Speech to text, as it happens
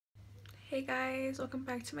Hey guys, welcome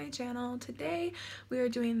back to my channel. Today we are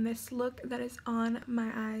doing this look that is on my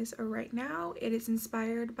eyes right now. It is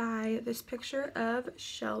inspired by this picture of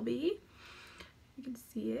Shelby. You can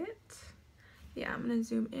see it. Yeah, I'm gonna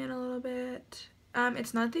zoom in a little bit.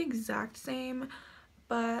 It's not the exact same,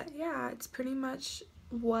 but yeah, it's pretty much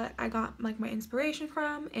what I got like my inspiration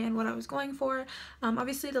from and what I was going for.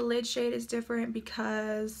 Obviously the lid shade is different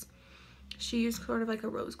because she used sort of like a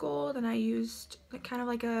rose gold and I used like kind of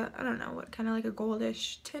like a, I don't know what, kind of like a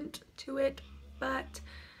goldish tint to it. But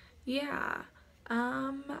yeah,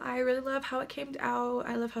 I really love how it came out.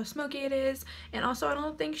 I love how smoky it is, and also I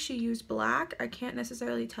don't think she used black. I can't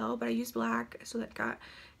necessarily tell, but I used black so that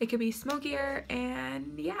it could be smokier,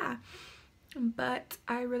 and yeah, but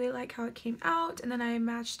I really like how it came out. And then I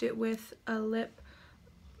matched it with a lip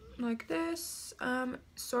like this.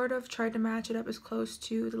 Sort of tried to match it up as close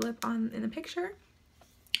to the lip in the picture.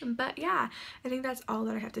 But yeah, I think that's all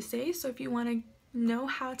that I have to say. So if you want to know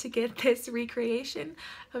how to get this recreation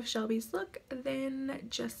of Shelby's look, then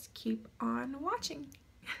just keep on watching.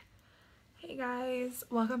 Hey guys,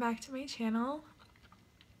 welcome back to my channel.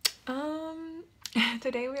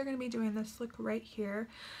 Today we are going to be doing this look right here.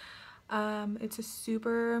 It's a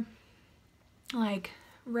super like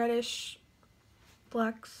reddish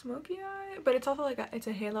black smoky eye, but it's also like it's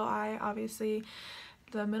a halo eye. Obviously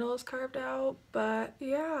the middle is carved out, but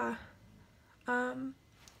yeah,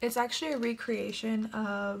 it's actually a recreation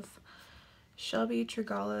of Shelby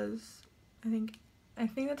Trigala's, I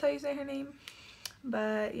think that's how you say her name.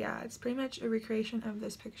 But yeah, it's pretty much a recreation of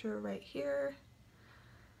this picture right here.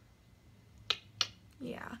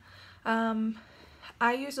 Yeah,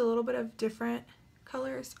 I used a little bit of different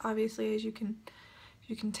colors, obviously, as you can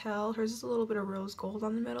tell. Hers is a little bit of rose gold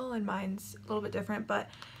on the middle and mine's a little bit different, but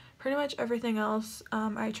pretty much everything else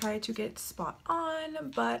I tried to get spot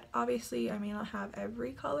on. But obviously I may not have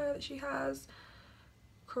every color that she has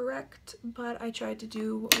correct, but I tried to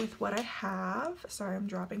do with what I have. Sorry, I'm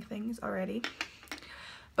dropping things already.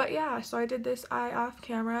 But yeah, so I did this eye off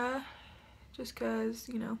camera just because,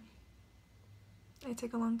 you know, I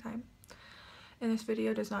take a long time and this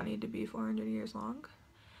video does not need to be 400 years long.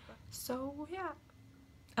 So yeah,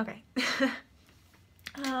 okay.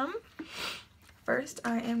 First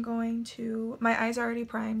I am going to, my eyes are already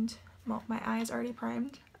primed. Well, my eye is already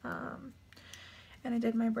primed. And I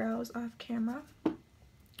did my brows off camera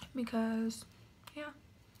because yeah,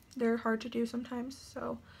 they're hard to do sometimes,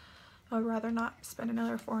 so I would rather not spend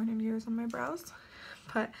another 400 years on my brows.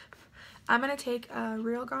 But I'm going to take a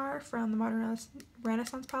Real Gar from the Modern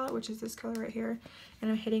Renaissance palette, which is this color right here,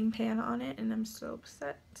 and I'm hitting pan on it and I'm so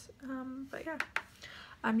upset. But yeah,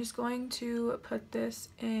 I'm just going to put this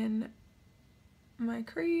in my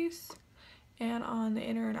crease and on the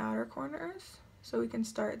inner and outer corners so we can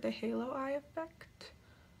start the halo eye effect.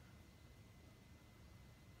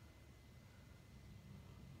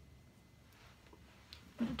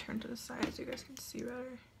 I'm going to turn to the side so you guys can see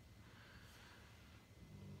better.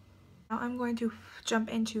 Now I'm going to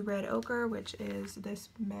jump into Red Ochre, which is this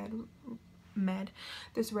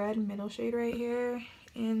this red middle shade right here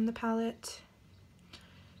in the palette.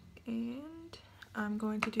 And I'm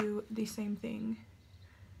going to do the same thing.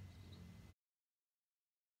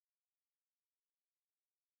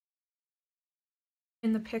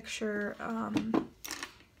 In the picture,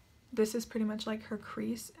 this is pretty much like her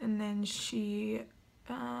crease, and then she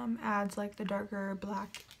adds like the darker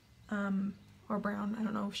black or brown. I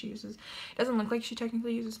don't know if she uses, it doesn't look like she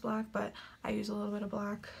technically uses black, but I use a little bit of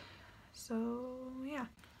black. So yeah.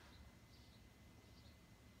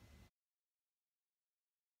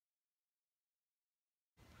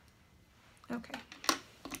 Okay.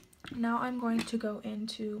 Now I'm going to go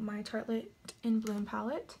into my Tartelette in Bloom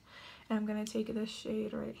palette, and I'm going to take this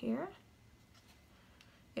shade right here.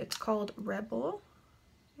 It's called Rebel,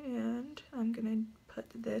 and I'm going to put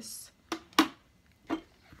this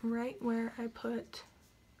right where I put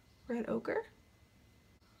Red Ochre.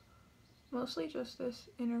 Mostly just this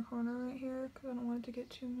inner corner right here because I don't want it to get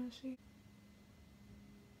too messy.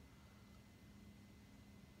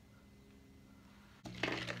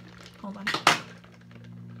 Hold on.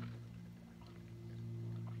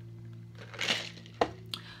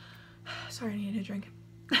 Sorry, I need a drink.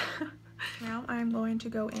 Now I'm going to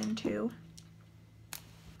go into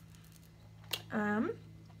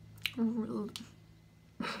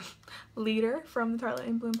Leader from the Tartelette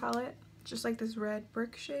in Bloom palette, just like this red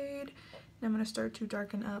brick shade, and I'm going to start to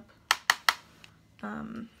darken up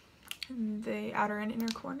the outer and inner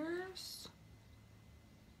corners.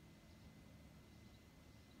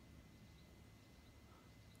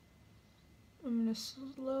 I'm going to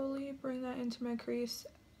slowly bring that into my crease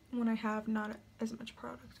when I have not as much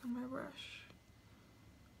product on my brush.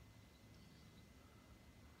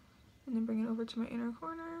 And then bring it over to my inner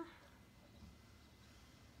corner.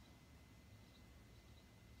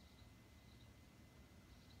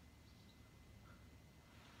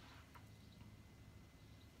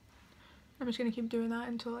 I'm just gonna keep doing that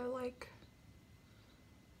until I like,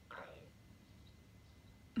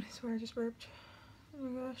 I swear I just burped. Oh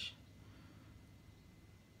my gosh.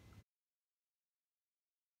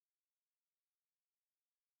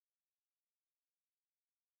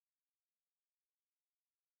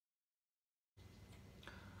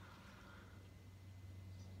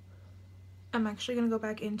 I'm actually gonna go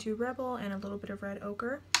back into Rebel and a little bit of red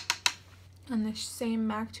ochre on this same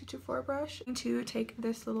MAC 224 brush to take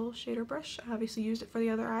this little shader brush. I obviously used it for the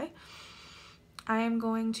other eye. I am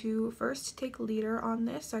going to first take leader on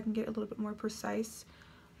this so I can get a little bit more precise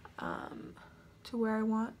to where I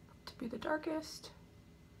want to be the darkest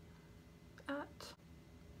at.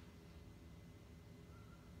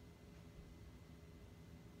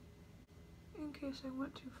 In case I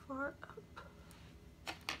went too far up.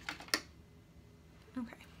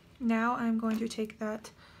 Okay, now I'm going to take that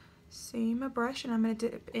same brush and I'm going to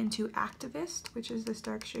dip into Activist, which is this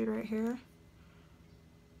dark shade right here.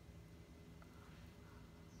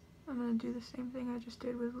 I'm going to do the same thing I just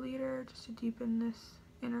did with leader, just to deepen this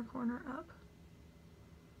inner corner up.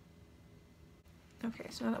 Okay,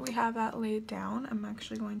 so now that we have that laid down, I'm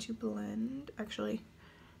actually going to blend, actually,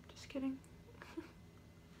 just kidding.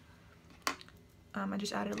 I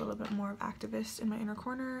just added a little bit more of Activist in my inner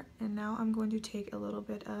corner, and now I'm going to take a little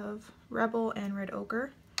bit of Rebel and red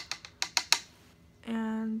ochre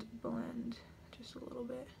and blend just a little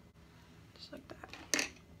bit, just like that.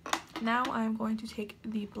 Now I'm going to take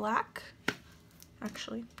the black,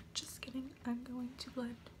 actually, just kidding, I'm going to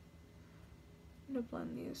blend. I'm going to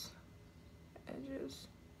blend these edges.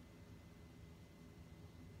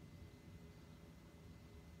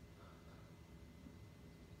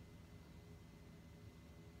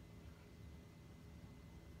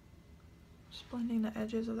 Just blending the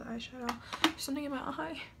edges of the eyeshadow. There's something in my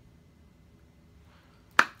eye.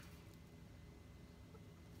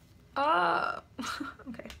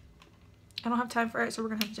 Okay. I don't have time for it, so we're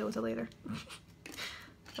gonna have to deal with it later.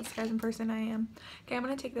 That's the guys in person I am. Okay, I'm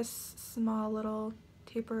gonna take this small little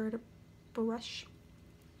tapered brush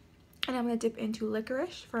and I'm gonna dip into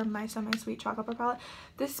Licorice from my Semi-Sweet Chocolate Bar palette.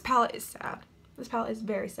 This palette is sad. This palette is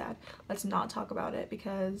very sad. Let's not talk about it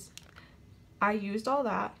because I used all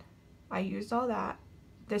that.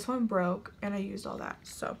 This one broke and I used all that.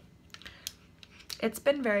 So it's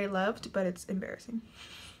been very loved, but it's embarrassing.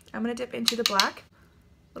 I'm gonna dip into the black,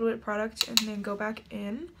 a little bit of product, and then go back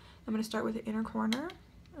in. I'm gonna start with the inner corner.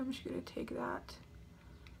 I'm just gonna take that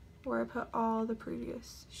where I put all the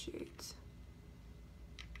previous shades.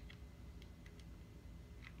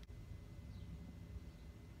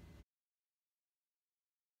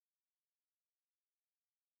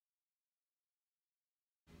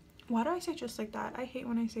 Why do I say just like that? I hate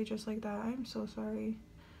when I say just like that. I'm so sorry.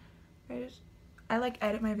 I like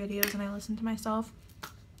edit my videos and I listen to myself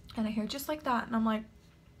and I hear just like that and I'm like,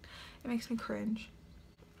 it makes me cringe.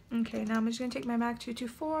 Okay, now I'm just gonna take my MAC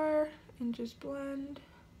 224 and just blend.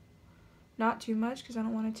 Not too much because I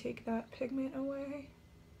don't want to take that pigment away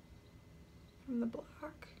from the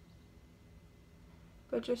black,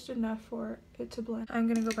 but just enough for it to blend. I'm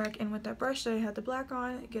gonna go back in with that brush that I had the black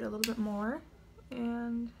on, get a little bit more,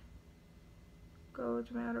 and go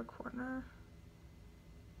to my outer corner.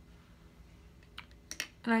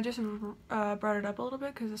 And I just brought it up a little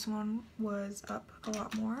bit because this one was up a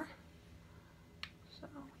lot more. So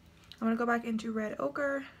I'm gonna go back into red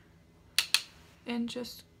ochre and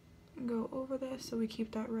just go over this so we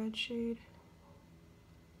keep that red shade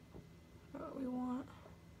what we want.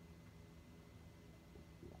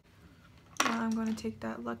 Now I'm going to take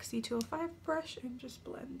that Luxie 205 brush and just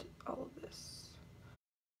blend all of this.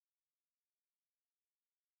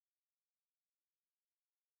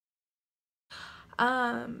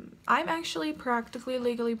 I'm actually practically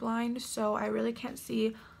legally blind, so I really can't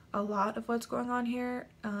see a lot of what's going on here.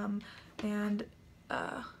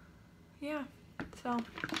 Yeah, so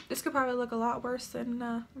this could probably look a lot worse than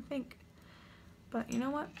I think. But you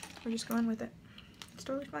know what? We're just going with it. It's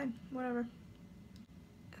totally fine. Whatever.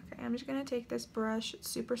 Okay, I'm just going to take this brush. It's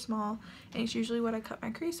super small, and it's usually what I cut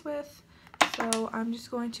my crease with. So I'm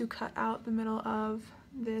just going to cut out the middle of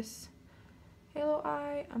this halo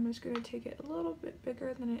eye. I'm just going to take it a little bit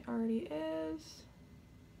bigger than it already is.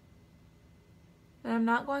 And I'm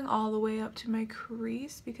not going all the way up to my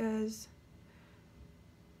crease because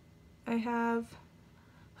I have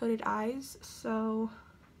hooded eyes, so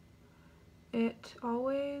it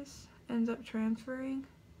always ends up transferring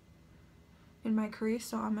in my crease,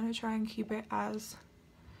 so I'm going to try and keep it as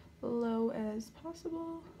low as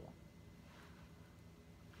possible.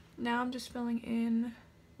 Now I'm just filling in.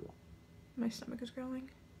 My stomach is growing.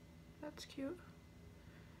 That's cute.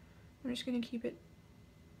 I'm just going to keep it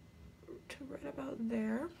to right about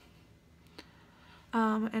there.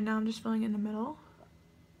 And now I'm just filling in the middle.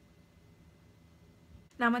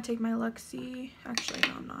 Now I'm going to take my Luxie. Actually,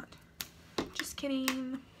 no, I'm not. Just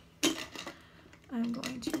kidding. I'm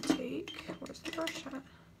going to take, where's the brush at?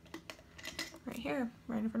 Right here,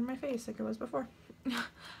 right in front of my face like it was before.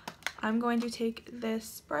 I'm going to take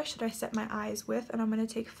this brush that I set my eyes with, and I'm going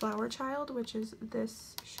to take Flower Child, which is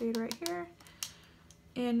this shade right here,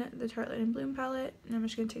 in the Tartelette and Bloom palette, and I'm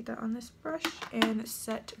just going to take that on this brush and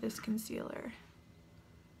set this concealer.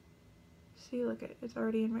 See, look at it, it's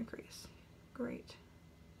already in my crease. Great.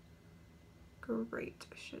 Great.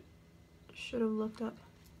 Should have looked up.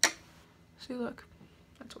 See, look.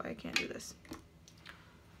 That's why I can't do this.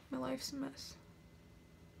 My life's a mess.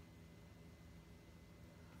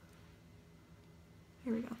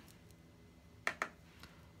 Here we go.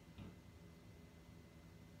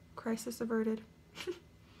 Crisis averted.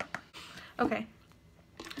 Okay.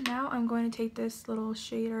 Now I'm going to take this little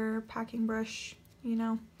shader packing brush, you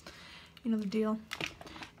know the deal.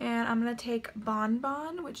 And I'm going to take Bon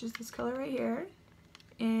Bon, which is this color right here,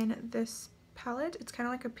 in this palette. It's kind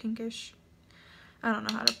of like a pinkish, I don't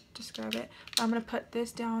know how to describe it. But I'm going to put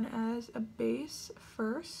this down as a base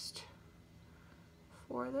first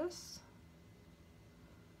for this.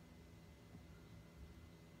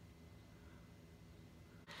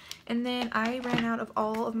 And then I ran out of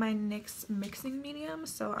all of my NYX mixing medium,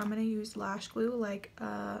 so I'm going to use lash glue like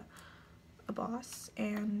a boss.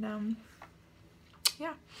 And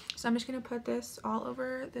yeah, so I'm just going to put this all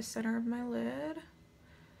over the center of my lid.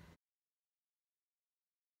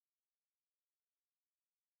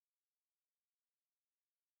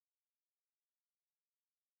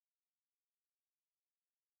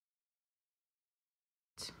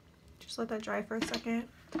 Just let that dry for a second,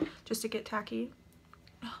 just to get tacky.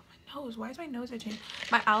 Oh, my nose. Why is my nose itching?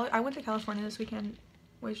 I went to California this weekend,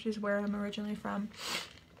 which is where I'm originally from,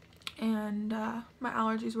 and my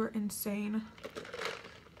allergies were insane.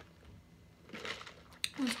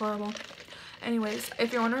 It was horrible. Anyways,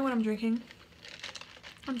 if you're wondering what I'm drinking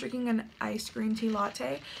an iced green tea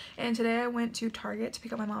latte, and today I went to Target to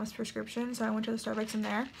pick up my mom's prescription, so I went to the Starbucks in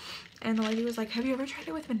there, and the lady was like, have you ever tried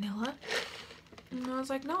it with vanilla? And I was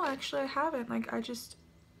like, no, actually I haven't. Like, I just,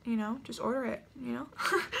 just order it,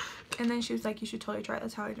 And then she was like, you should totally try it.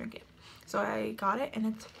 That's how I drink it. So I got it, and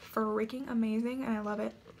it's freaking amazing, and I love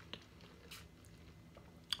it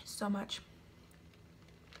so much.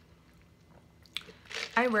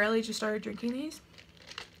 I rarely just started drinking these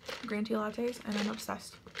green tea lattes, and I'm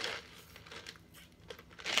obsessed.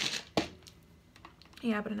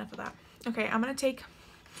 Yeah, but enough of that. Okay, I'm gonna take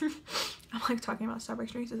I'm like talking about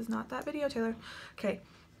Starbucks drinks. This is not that video, Taylor. Okay,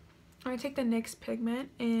 I'm gonna take the NYX pigment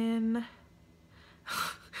in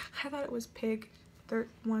I thought it was Pig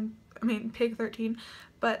 13,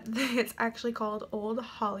 but it's actually called Old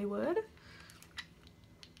Hollywood.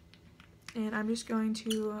 And I'm just going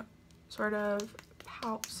to sort of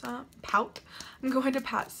I'm going to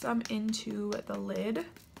pat some into the lid.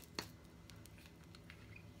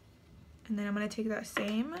 And then I'm going to take that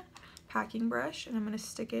same packing brush and I'm going to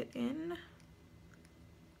stick it in.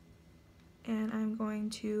 And I'm going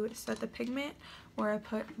to set the pigment where I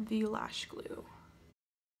put the lash glue.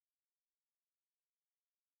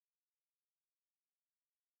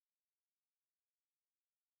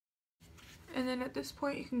 And then at this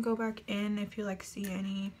point you can go back in if you like see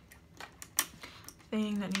anything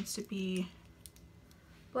that needs to be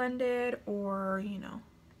blended, or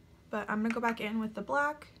but I'm gonna go back in with the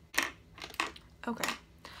black. Okay,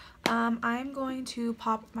 I'm going to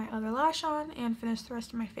pop my other lash on and finish the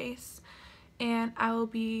rest of my face, and I will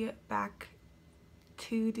be back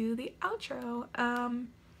to do the outro.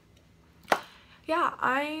 Yeah,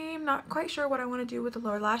 I'm not quite sure what I want to do with the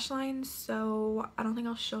lower lash line, so I don't think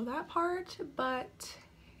I'll show that part, but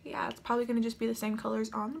yeah, it's probably going to just be the same colors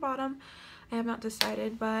on the bottom. I have not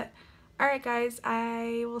decided, but alright guys,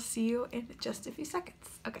 I will see you in just a few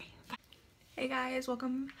seconds. Okay, bye. Hey guys,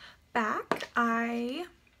 welcome back. I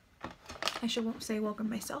won't say welcome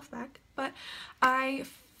myself back, but I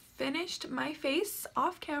finished my face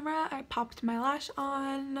off camera. I popped my lash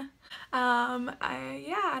on. And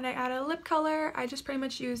I added a lip color. I just pretty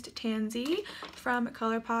much used Tansy from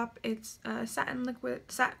ColourPop. It's a satin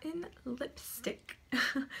lipstick.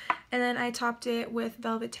 And then I topped it with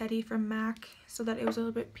Velvet Teddy from MAC so that it was a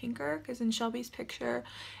little bit pinker, because in Shelby's picture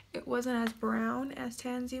it wasn't as brown as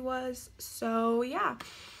Tansy was. So yeah,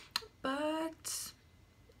 but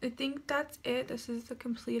I think that's it. This is the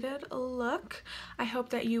completed look. I hope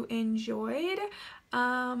that you enjoyed.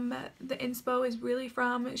 The inspo is really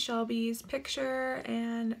from Shelby's picture,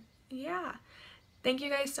 and yeah. Thank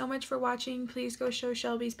you guys so much for watching. Please go show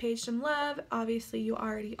Shelby's page some love. Obviously you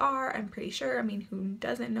already are, I'm pretty sure. I mean, who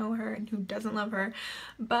doesn't know her and who doesn't love her?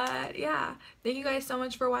 But yeah, thank you guys so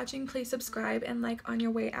much for watching. Please subscribe and like on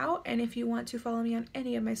your way out. And if you want to follow me on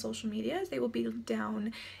any of my social medias, they will be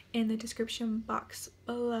down in the description box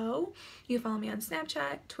below. You can follow me on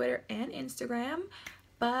Snapchat, Twitter, and Instagram.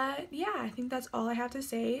 But yeah, I think that's all I have to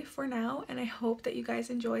say for now, and I hope that you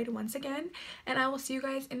guys enjoyed once again, and I will see you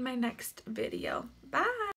guys in my next video. Bye!